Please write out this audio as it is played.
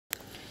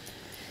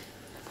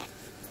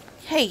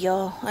Hey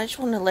y'all, I just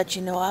want to let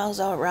you know I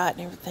was alright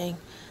and everything.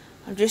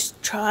 I'm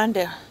just trying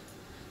to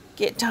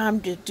get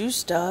time to do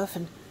stuff,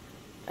 and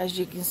as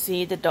you can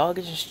see, the dog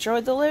has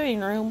destroyed the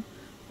living room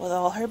with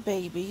all her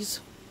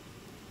babies.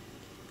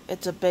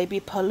 It's a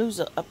baby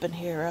palooza up in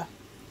here.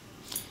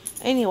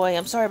 Anyway,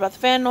 I'm sorry about the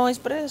fan noise,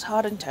 but it is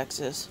hot in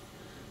Texas,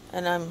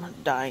 and I'm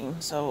dying,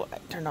 so I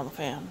turned on the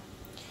fan.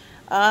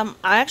 I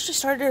actually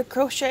started a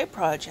crochet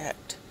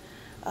project.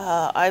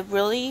 I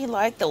really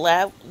like the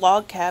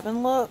log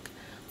cabin look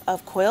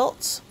of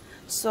quilts,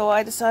 so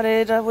I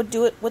decided I would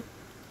do it with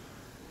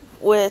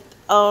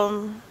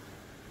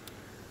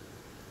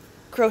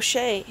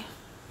crochet.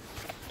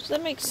 Does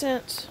that make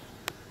sense?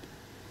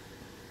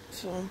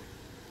 So,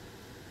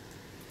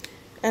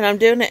 and I'm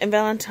doing it in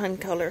Valentine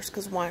colors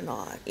because why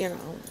not? You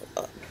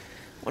know,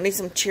 I need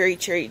some cherry.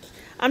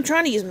 I'm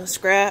trying to use my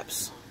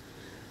scraps,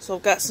 so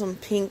I've got some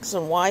pinks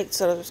and whites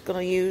that I was going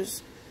to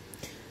use.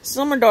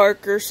 Some are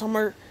darker, some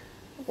are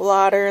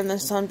lighter, and then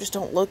some just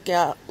don't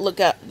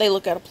they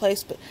look out of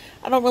place, but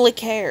I don't really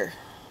care.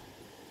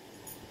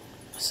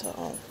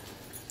 So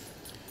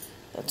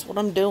that's what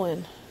I'm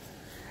doing.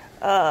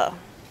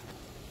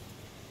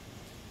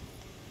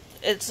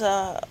 It's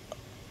the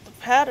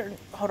pattern,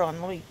 hold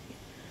on,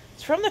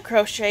 it's from the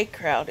Crochet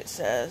Crowd, it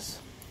says,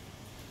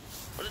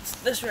 but it's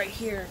this right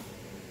here.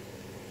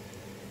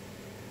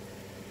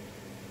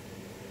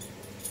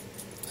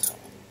 So,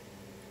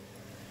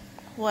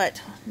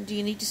 what, do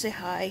you need to say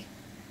hi?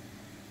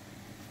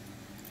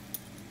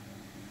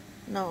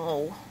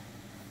 No.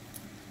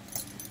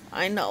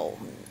 I know.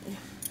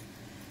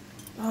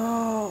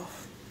 Oh.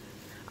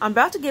 I'm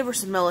about to give her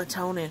some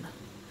melatonin.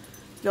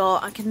 Y'all,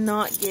 I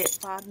cannot get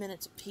 5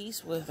 minutes of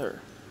peace with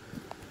her.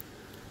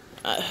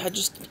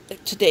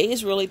 Today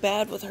is really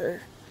bad with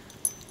her.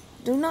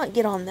 Do not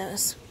get on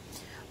this.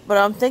 But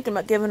I'm thinking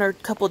about giving her a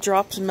couple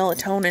drops of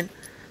melatonin.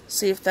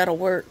 See if that'll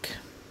work.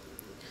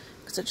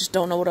 Because I just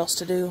don't know what else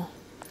to do.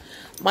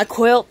 My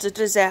quilt's a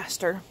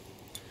disaster.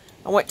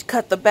 I went to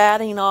cut the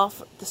batting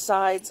off the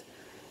sides,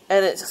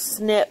 and it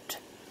snipped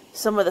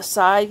some of the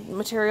side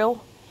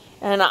material.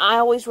 And I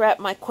always wrap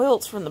my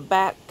quilts from the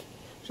back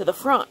to the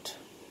front.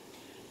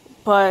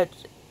 But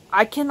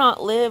I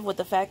cannot live with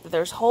the fact that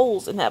there's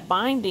holes in that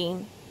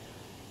binding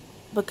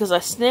because I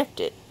snipped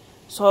it.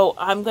 So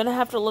I'm going to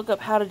have to look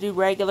up how to do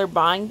regular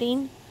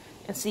binding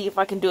and see if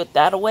I can do it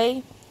that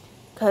way.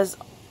 Because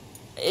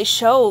it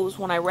shows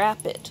when I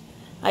wrap it.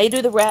 I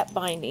do the wrap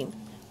binding.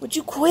 Would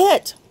you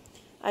quit?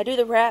 I do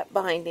the wrap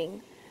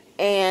binding,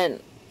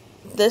 and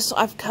this,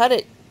 I've cut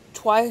it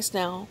twice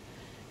now,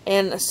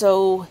 and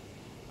so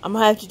I'm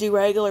going to have to do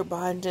regular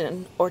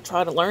binding or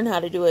try to learn how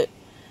to do it,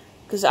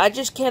 because I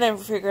just can't ever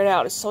figure it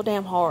out. It's so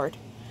damn hard.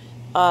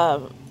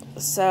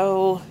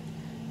 So,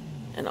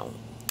 you know,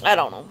 I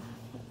don't know.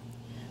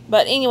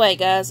 But anyway,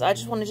 guys, I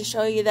just wanted to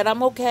show you that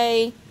I'm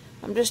okay.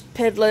 I'm just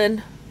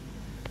piddling,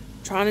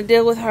 trying to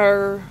deal with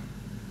her,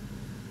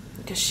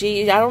 because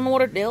I don't know what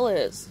her deal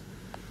is.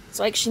 It's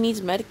like she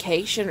needs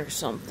medication or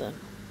something.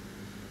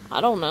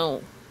 I don't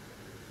know.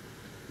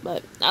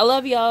 But I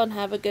love y'all and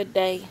have a good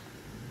day.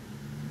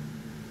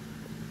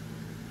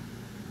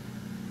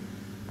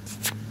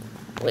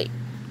 Wait.